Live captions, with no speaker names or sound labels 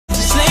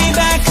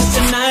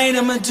right,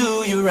 I'ma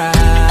do you right.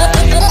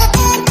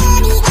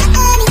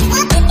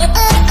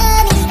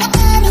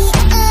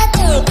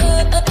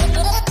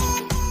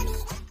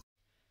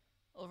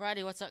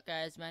 Alrighty, what's up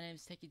guys, my name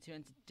is Techie2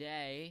 and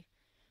today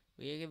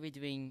we are going to be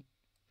doing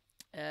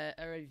a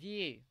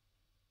review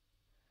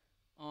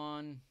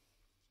on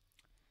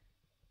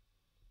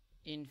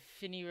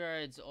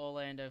Infiniroads,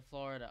 Orlando,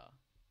 Florida.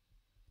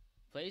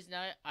 Please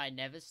note, I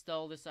never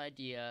stole this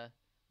idea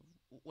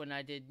when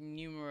I did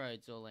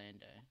Infiniroads,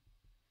 Orlando.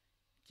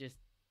 Just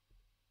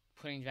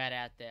putting that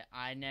out there,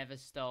 I never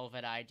stole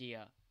that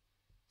idea,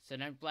 so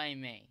don't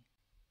blame me.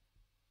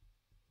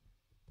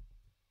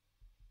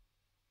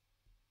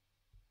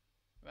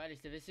 Righty,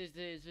 so this is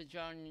the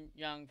John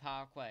Young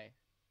Parkway.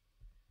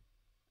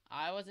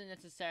 I wasn't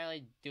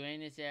necessarily doing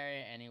this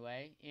area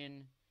anyway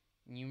in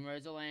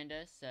Infiniroads,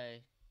 Orlando, so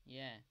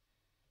yeah.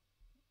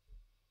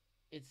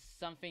 It's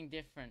something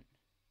different.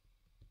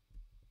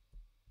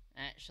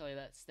 Actually,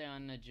 let's stay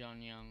on the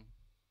John Young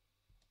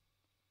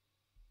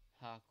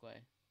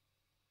Parkway.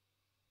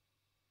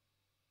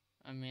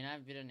 I mean, I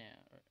haven't been on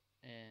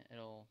it at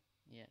all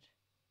yet.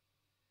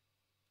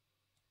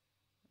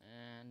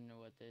 I don't know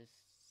what those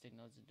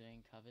signals are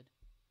doing covered.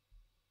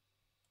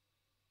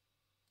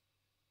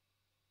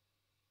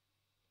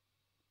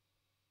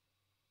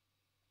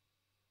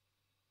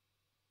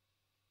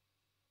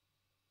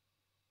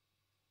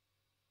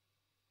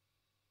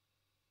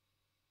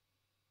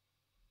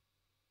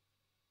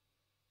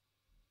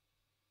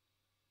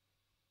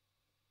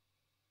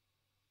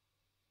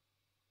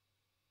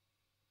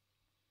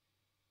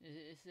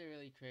 It's a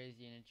really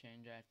crazy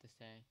interchange, I have to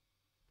say.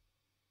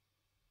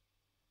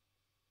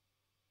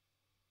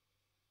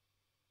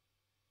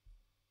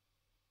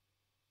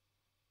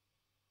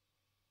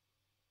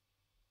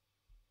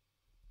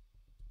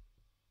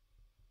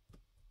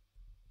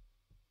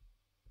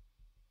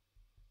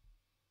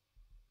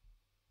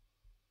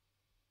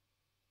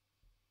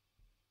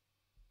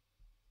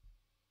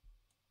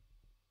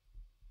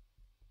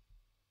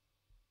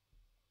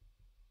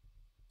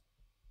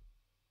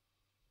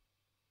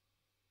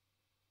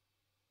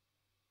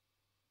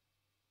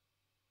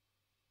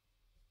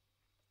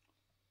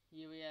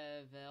 Here we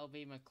have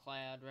LB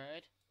McLeod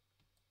Road,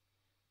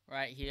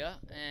 right here,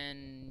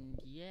 and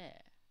yeah,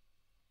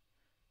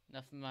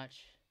 nothing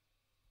much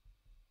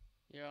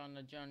here on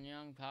the John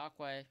Young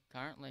Parkway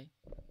currently,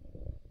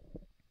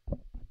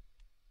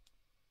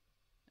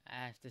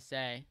 I have to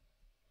say.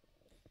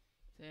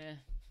 So yeah,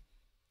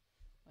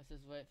 let's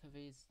just wait for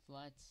these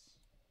lights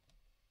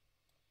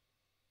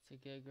to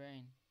go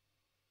green.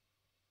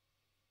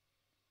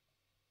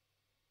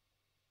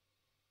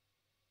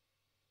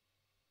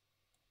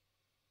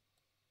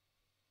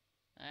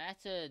 I have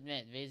to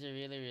admit, these are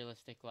really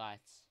realistic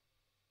lights.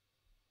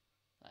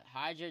 Like,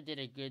 Hydra did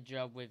a good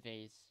job with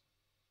these.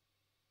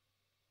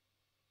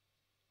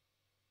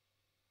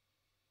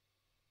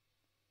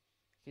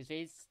 Because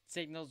these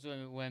signals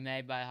were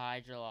made by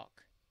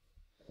Hydrolock,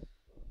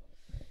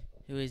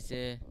 who is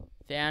the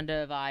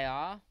founder of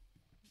IR.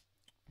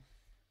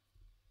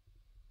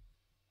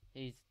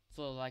 He's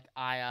sort of like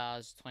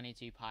IR's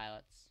 22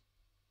 pilots.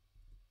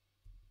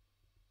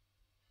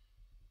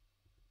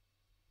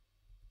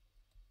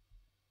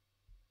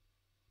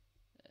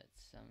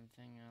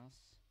 Something else.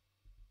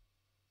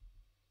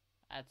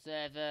 That's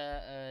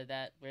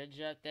that bridge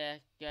up there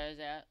goes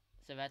out.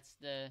 So that's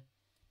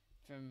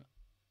from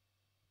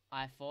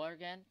I-4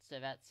 again. So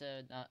that's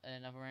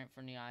another ramp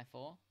from the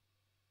I-4.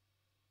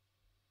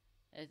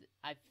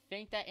 I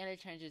think that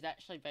interchange is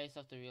actually based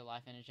off the real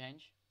life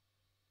interchange,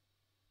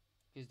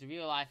 because the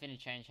real life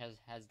interchange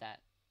has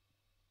that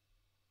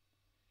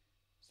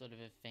sort of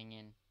a thing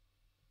in.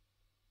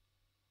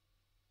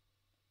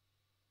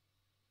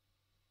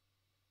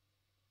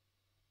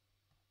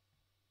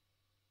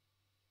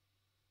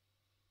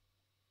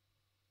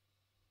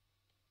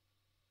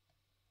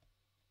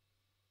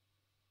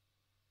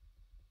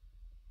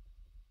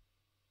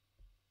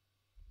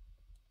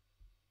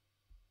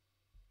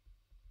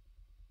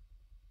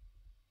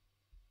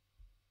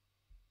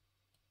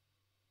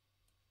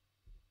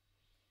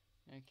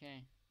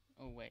 Okay.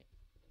 Oh, wait.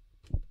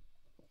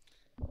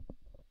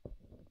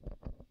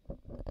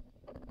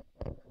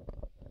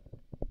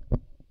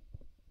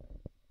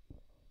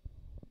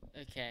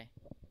 Okay.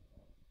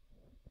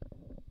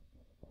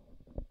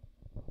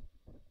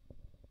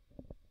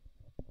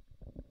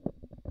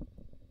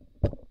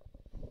 Some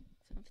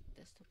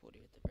desktop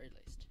audio at the very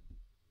least.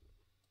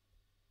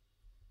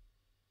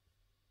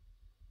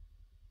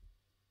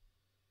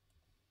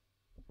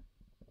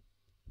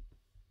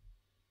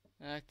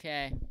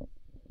 Okay.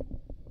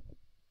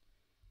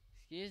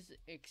 Excuse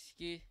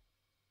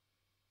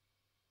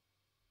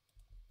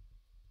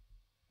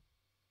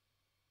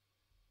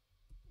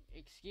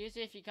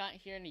if you can't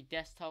hear any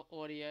desktop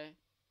audio.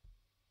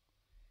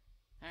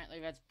 Apparently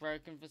that's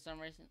broken for some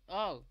reason.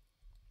 Oh!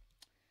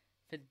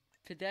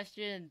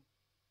 Pedestrian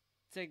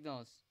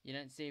signals. You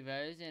don't see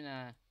those in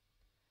UD,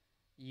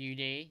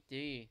 do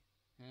you?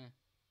 Huh.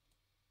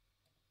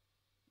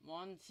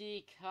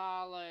 Monte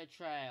Carlo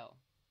Trail.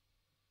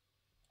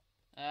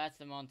 That's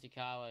the Monte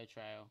Carlo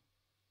Trail.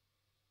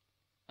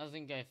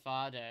 Doesn't go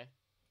far though.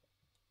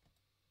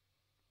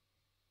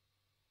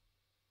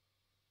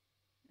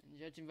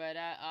 Judging by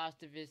that,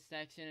 after this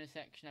next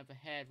intersection up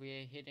ahead, we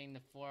are hitting the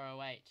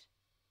 408.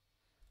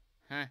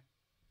 Huh.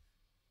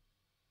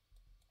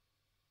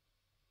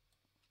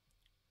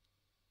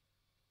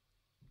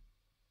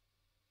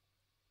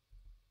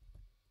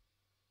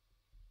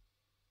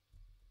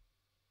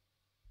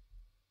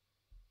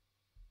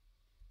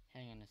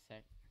 Hang on a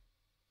sec.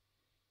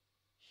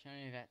 Show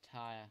me that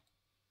tire.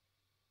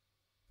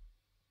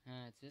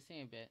 It's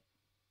missing a bit.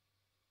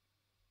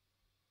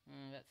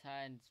 That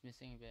tire's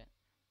missing a bit.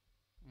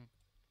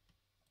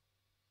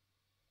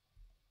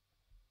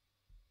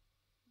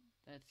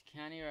 That's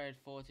County Road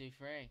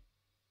 423.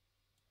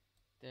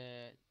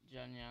 The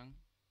John Young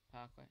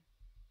Parkway.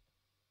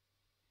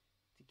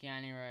 The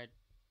County Road.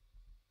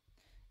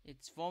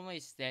 It's formerly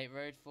State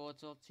Road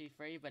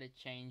 423, but it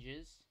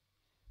changes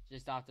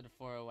just after the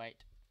 408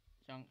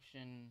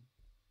 junction.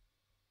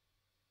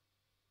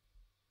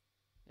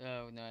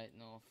 Oh no,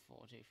 North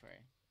 423.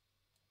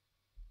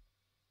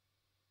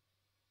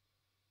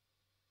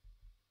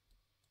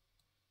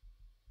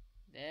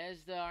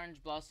 There's the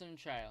Orange Blossom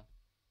Trail.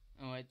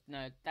 Oh wait,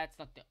 no, that's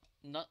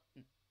not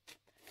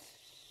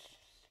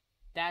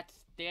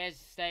there's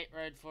State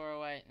Road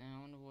 408. Now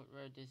I wonder what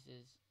road this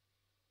is.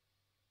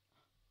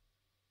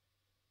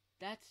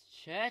 That's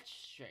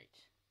Church Street.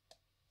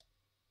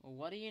 Well,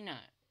 what do you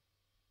know?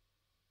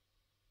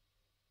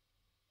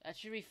 That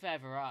should be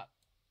further up.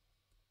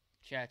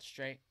 Church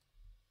Street.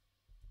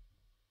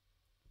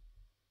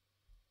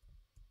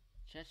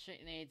 Church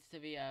Street needs to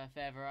be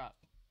further up.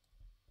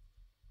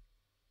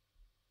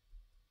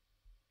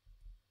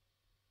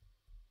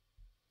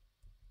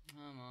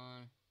 Come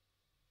on.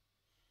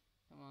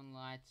 Come on,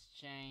 lights,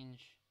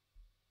 change.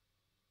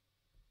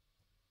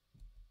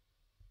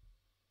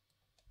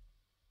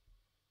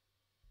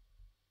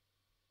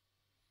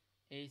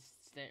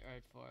 East State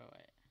Road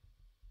 408.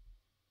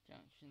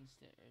 Junction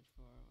State Road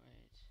 408.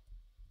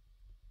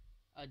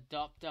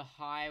 Adopt a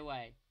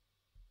highway.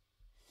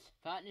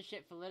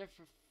 Partnership for Litter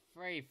for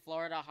Free,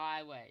 Florida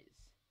Highways.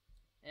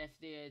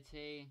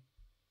 FDOT.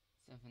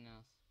 Something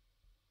else.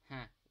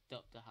 Huh.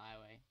 Adopt a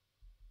highway.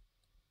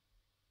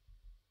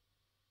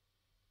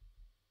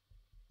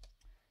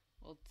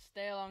 We'll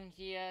stay along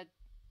here,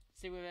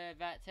 see where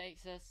that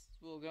takes us.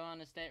 We'll go on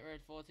to State Road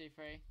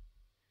 423.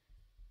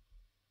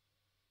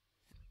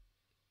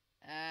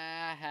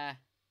 Aha.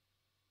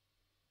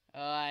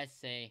 Oh, I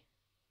see.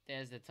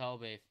 There's the toll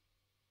booth.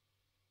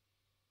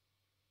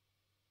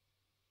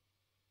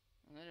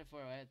 I'll let a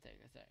 408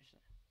 take us, actually.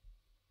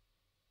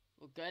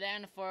 We'll go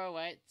down to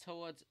 408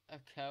 towards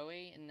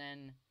Ocoee and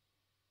then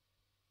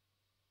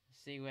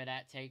see where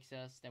that takes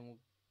us. Then we'll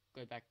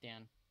go back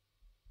down.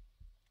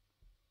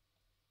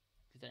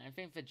 Because I don't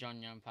think the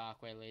John Young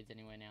Parkway leads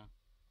anywhere now.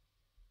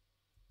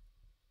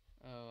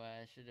 Oh,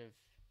 I should have.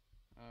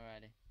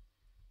 Alrighty.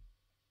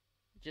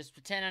 Just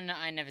pretend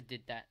I never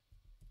did that.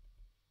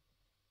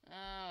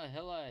 Oh,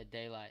 hello,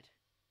 daylight.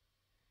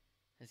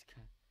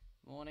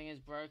 Morning is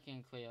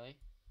broken, clearly.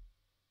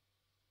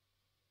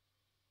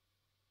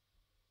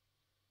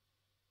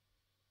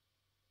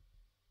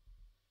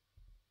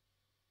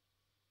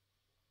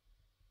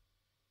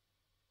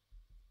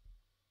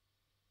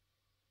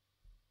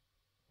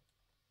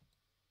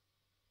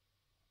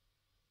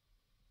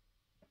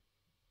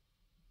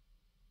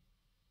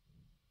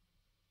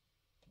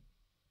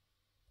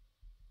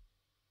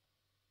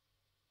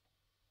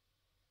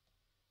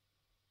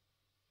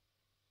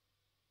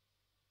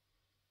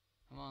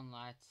 Come on,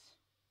 lights.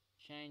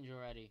 Change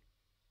already.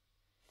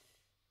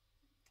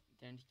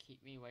 Don't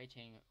keep me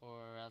waiting,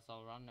 or else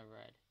I'll run the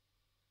red.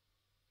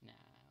 Nah,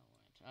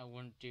 I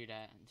wouldn't do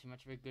that. I'm too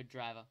much of a good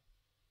driver.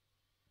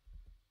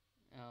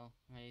 Oh,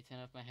 I need to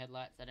turn off my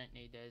headlights. I don't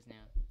need those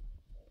now.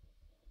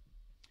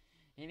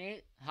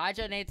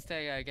 Hydro needs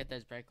to get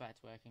those brake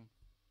lights working.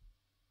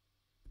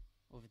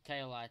 Or the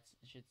tail lights,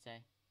 I should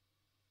say.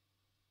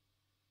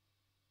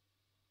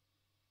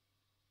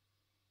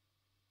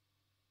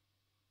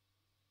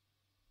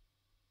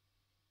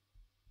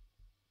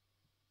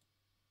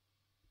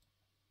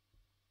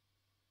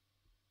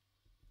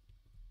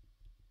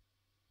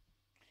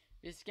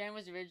 This game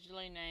was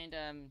originally named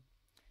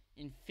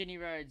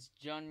Infiniroads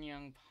John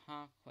Young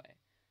Parkway.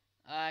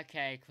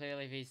 Okay,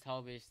 clearly these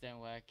toll booths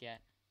don't work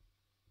yet.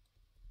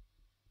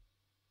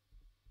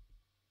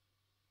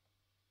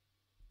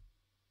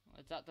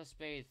 Let's up the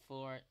speed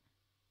for it.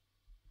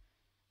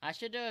 I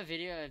should do a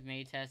video of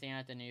me testing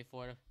out the new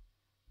Ford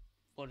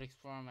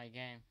Explorer in my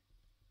game.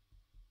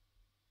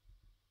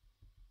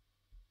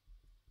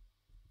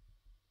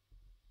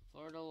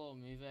 Florida will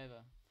move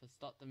over for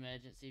stopped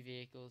emergency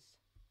vehicles.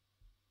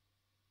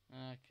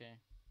 Okay.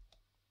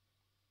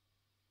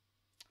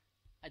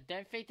 I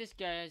don't think this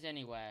goes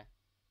anywhere.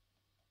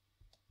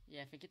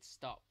 Yeah, I think it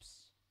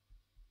stops.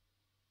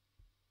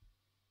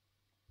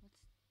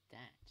 What's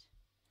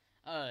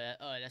that?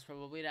 Oh, that's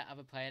probably that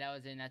other player that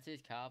was in. That's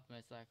his car,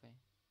 most likely.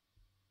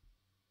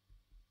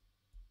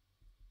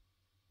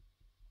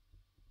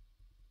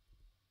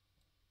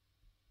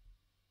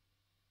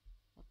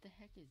 What the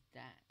heck is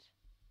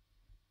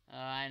that?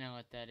 I know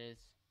what that is.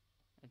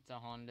 It's a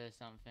Honda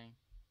something.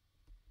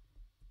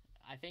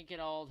 I think an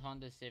old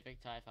Honda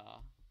Civic Type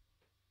R.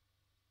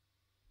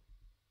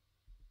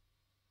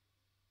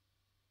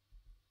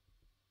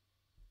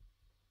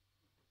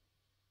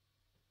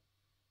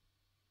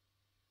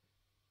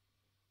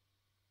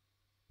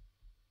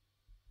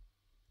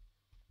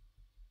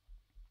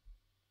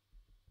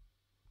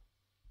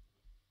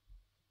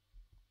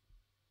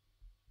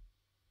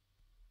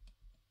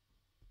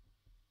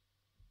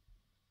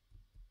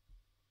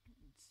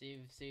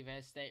 See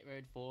there's State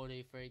Road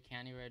 43,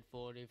 County Road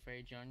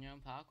 43, John Young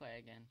Parkway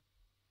again.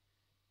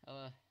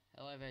 Hello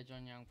there,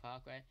 John Young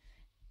Parkway.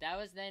 That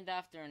was named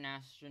after an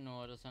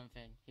astronaut or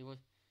something.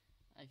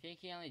 I think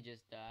he only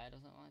just died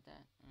or something like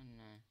that. I don't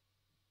know.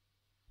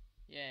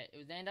 Yeah, it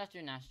was named after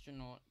an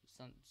astronaut,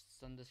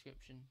 some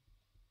description,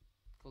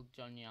 called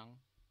John Young.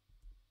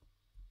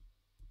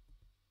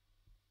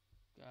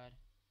 God.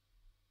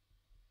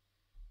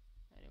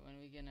 Right, when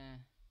are we gonna...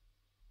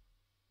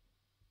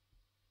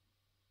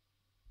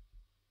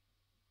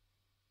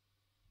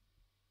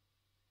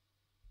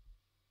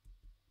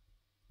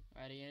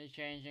 Right,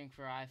 interchanging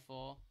for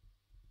I-4.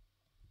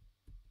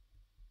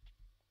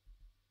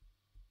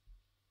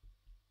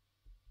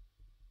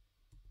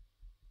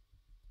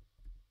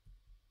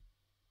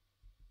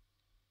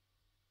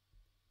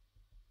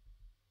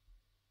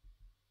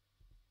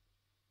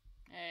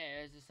 Hey,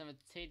 there's just some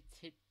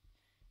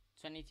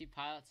 22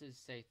 pilots as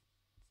say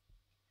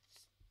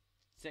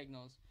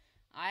signals.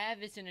 I have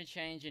this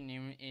interchange in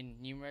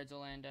Infiniroads,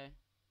 Orlando.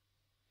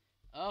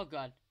 Oh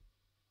god.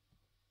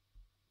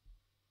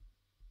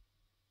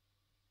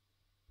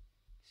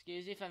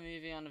 Excuse me if I'm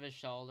moving onto the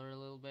shoulder a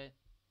little bit.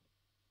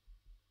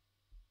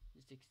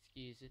 Just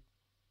excuse it.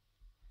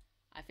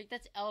 I think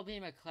that's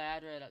LB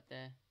McLeod Road up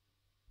there.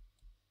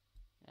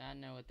 I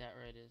know what that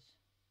road is.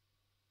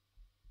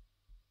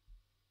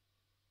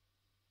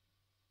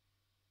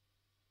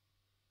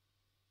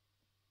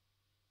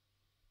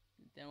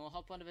 Then we'll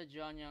hop onto the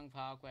John Young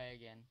Parkway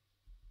again.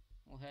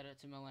 We'll head up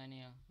to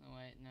Millennia. Oh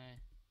wait, no.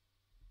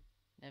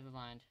 Never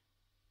mind.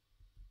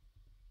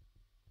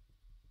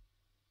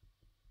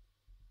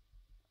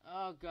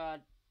 Oh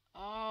god.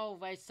 Oh,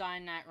 they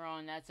signed that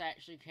wrong. That's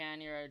actually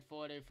County Road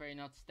 43,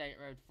 not State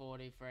Road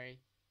 43.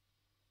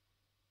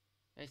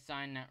 They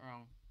signed that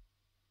wrong.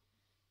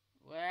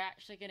 We're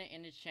actually going to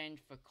interchange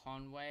for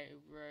Conway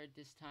Road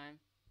this time.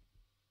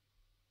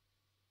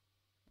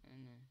 I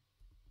don't know.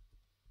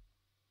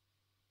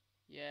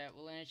 Yeah,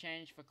 we'll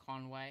interchange for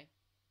Conway.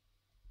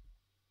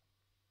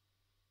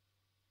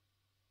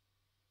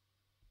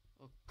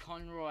 Or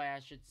Conroy, I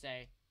should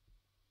say.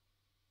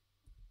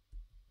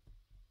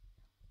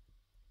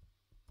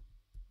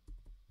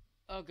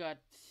 Oh god.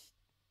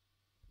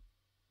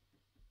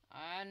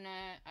 I don't know.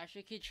 I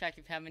should keep track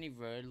of how many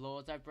road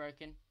laws I've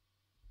broken.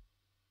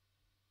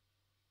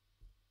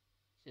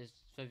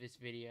 Just for this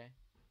video.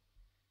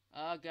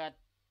 Oh god.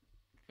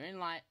 Green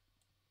light.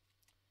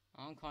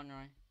 On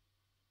Conroy.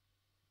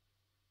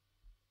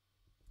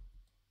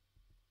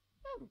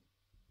 Woo.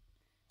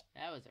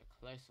 That was a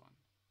close one.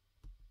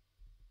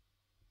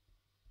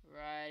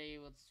 Righty,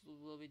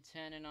 we'll be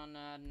turning on,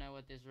 I don't know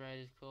what this road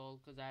is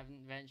called, because I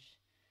haven't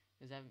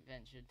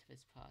ventured to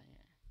this part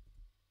yet.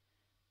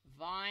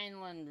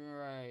 Vineland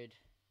Road.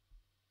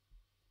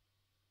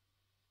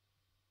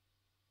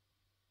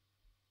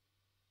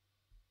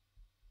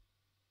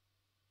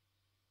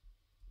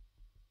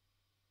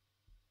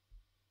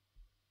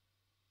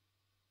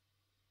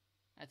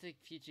 That's a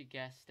future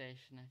gas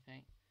station, I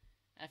think.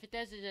 I think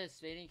those are just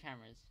speeding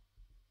cameras.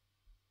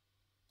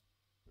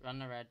 Run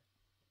the red.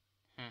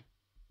 Huh.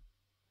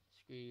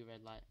 Screw you,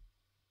 red light.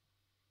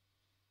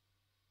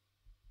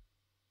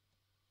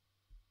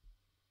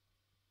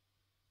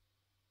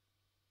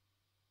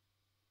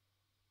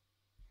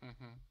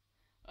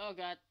 Oh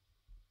god.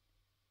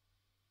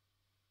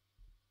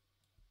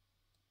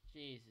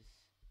 Jesus.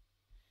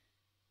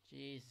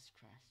 Jesus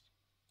Christ.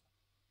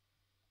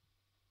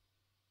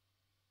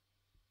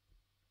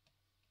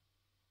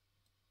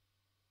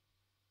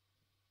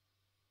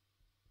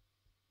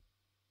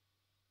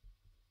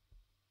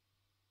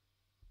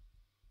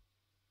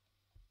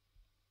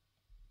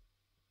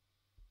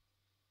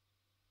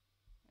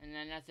 And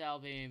then that's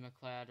LB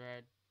McLeod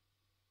Road.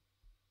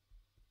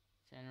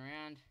 Turn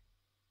around.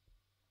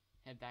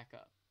 Head back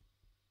up.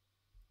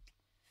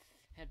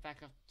 Head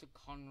back up to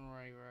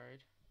Conroy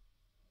Road.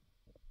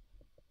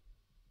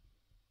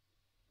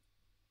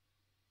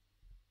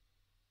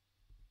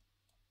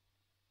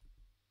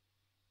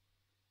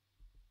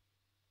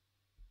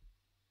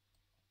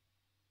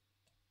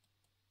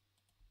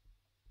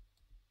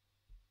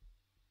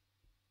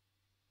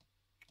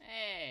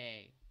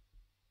 Hey!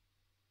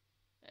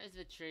 There's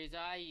the trees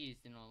I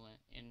used in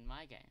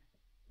my game.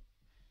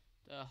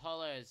 The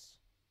hollows.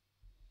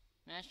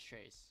 Mesh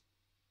trees.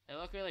 They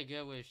look really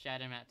good with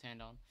shadow map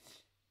turned on.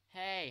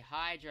 Hey,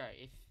 Hydro,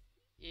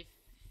 if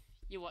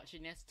you're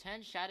watching this,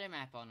 turn shadow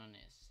map on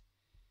this.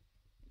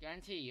 I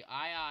guarantee you,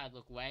 IR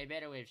look way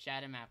better with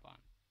shadow map on.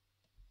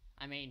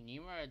 I mean,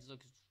 Infiniroads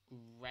looks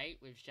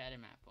great with shadow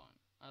map on.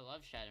 I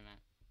love shadow map.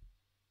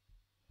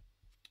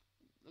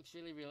 Looks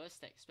really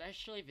realistic,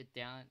 especially if it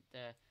down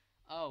the.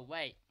 Oh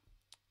wait,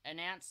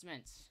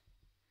 announcements.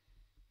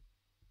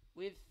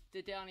 With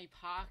the Downey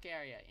Park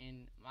area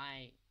in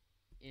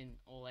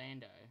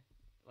Orlando,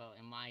 well,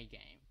 in my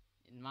game,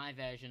 in my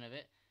version of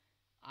it,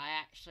 I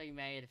actually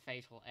made a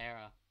fatal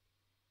error.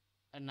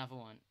 Another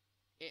one.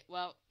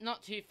 Well,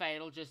 not too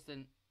fatal, just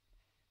the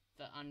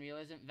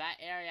unrealism. That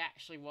area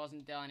actually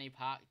wasn't Downey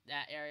Park.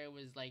 That area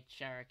was like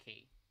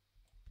Cherokee.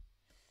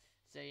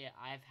 So yeah,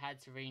 I've had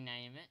to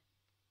rename it.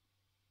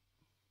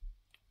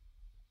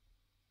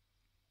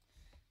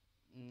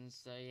 And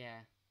so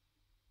yeah,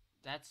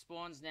 that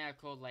spawn's now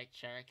called Lake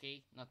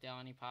Cherokee, not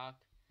Downey Park.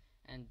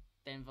 And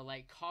then the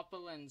Lake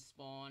Copperland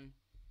spawn,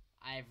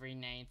 I've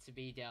renamed to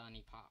be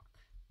Downey Park.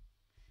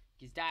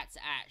 Because that's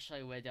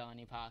actually where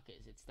Downey Park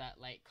is. It's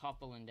that Lake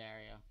Copperland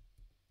area.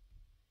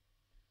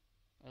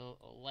 Or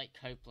Lake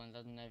Copeland,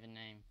 doesn't know the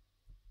name.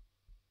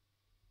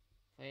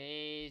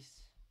 Please.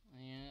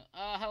 Yeah.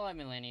 Oh, hello,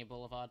 Millennia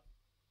Boulevard.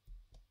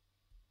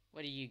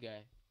 Where do you go?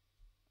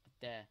 Up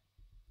there.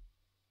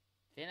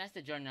 I think that's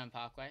the John Young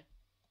Parkway.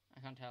 I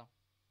can't tell.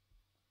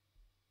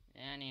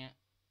 Down here.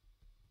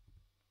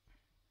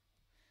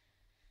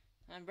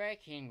 I'm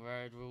breaking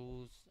road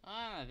rules.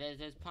 Ah,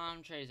 there's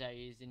palm trees I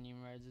used in new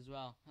roads as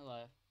well.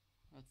 Hello.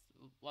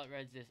 What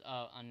road's this?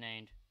 Oh,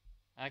 unnamed.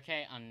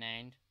 Okay,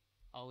 unnamed.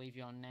 I'll leave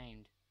you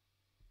unnamed.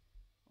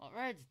 What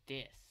road's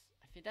this?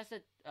 I think that's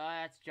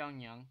that's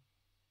John Young.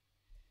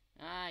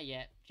 Ah,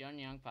 yeah, John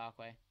Young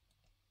Parkway.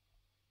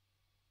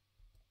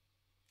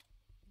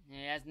 Yeah,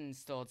 he hasn't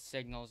installed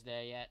signals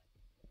there yet.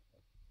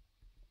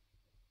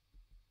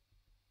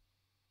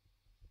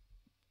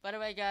 By the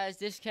way, guys,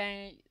 this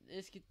game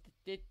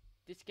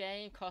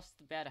cost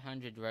about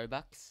 100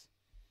 Robux.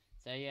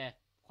 So yeah,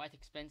 quite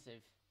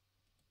expensive.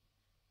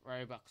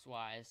 Robux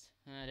wise.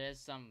 There's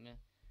some.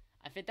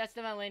 I think that's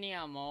the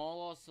Millennium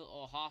Mall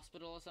or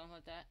hospital or something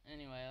like that.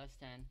 Anyway, let's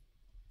turn.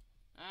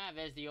 Ah,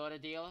 there's the auto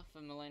dealer for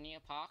Millennia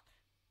Park.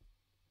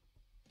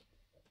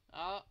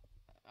 I'll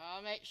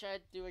make sure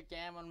I do a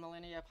game on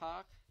Millennia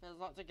Park. There's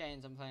lots of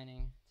games I'm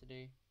planning to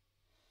do.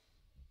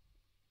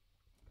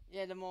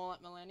 Yeah, the mall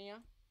at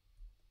Millennia.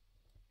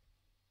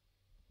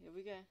 Here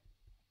we go.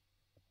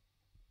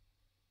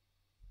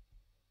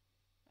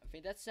 I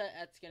think that's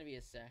gonna be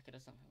a circuit or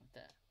something like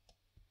that.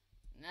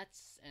 And that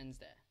ends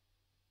there.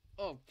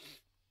 Oh,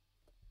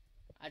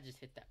 I just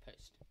hit that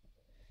post.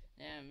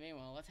 Now,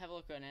 meanwhile, let's have a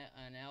look at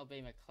an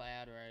LB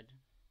McLeod Road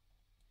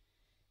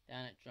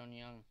down at John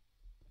Young.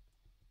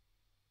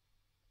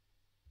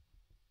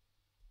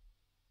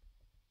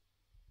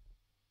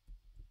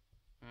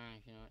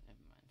 You know what? Never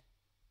mind.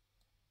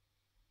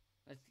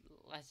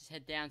 Let's just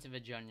head down to the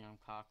John Young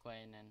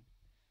Parkway and then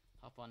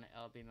hop on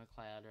LB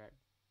McLeod Road.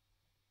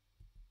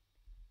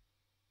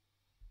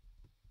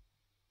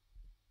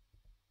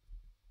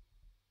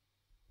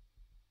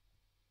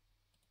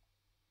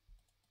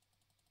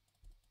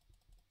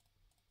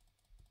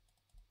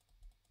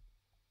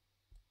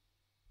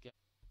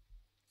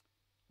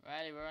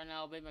 Righty, we're on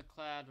LB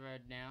McLeod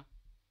Road now.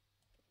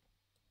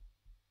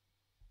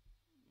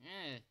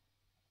 Yeah.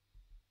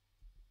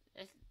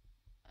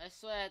 I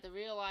swear, the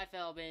real life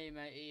LB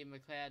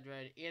McLeod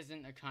Road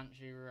isn't a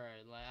country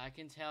road. Like, I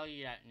can tell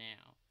you that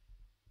now.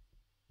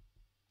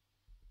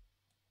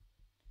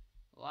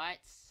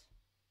 Lights.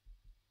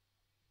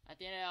 At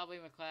the end of LB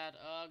McLeod.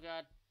 Oh,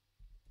 God.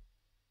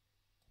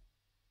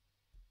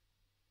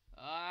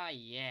 Oh,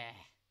 yeah.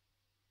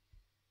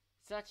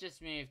 Such a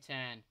smooth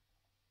turn.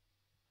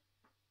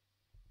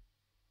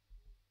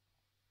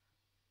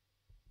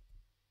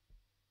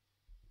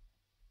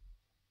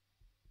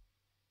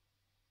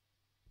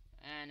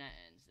 And that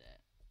ends there.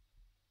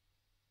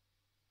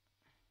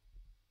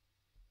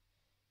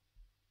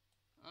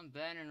 I'm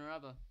burning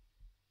rubber.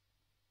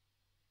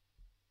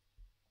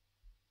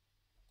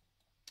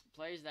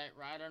 Please, that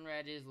right on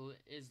red is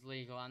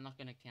legal. I'm not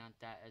gonna count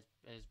that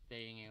as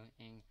being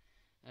in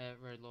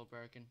road law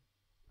broken.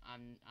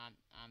 I'm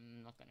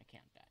not gonna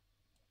count that.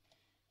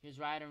 Because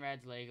right on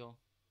red's legal.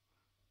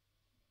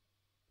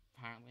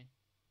 Apparently.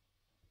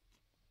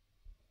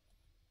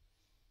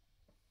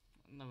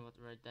 I don't know what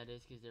road that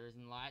is because there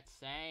isn't lights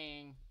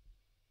saying.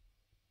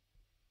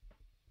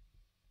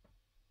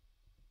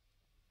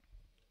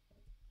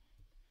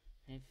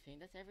 I think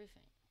that's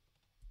everything.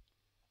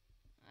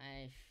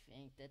 I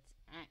think that's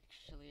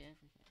actually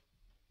everything.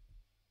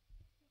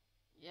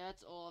 Yeah,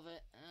 that's all of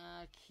it.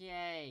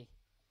 Okay.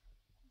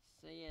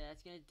 So yeah,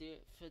 that's gonna do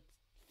it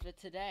for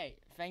today.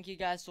 Thank you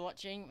guys for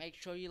watching. Make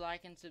sure you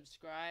like and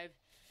subscribe.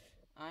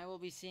 I will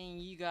be seeing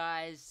you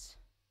guys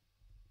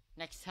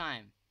next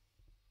time.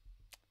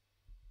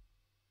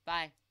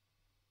 Bye.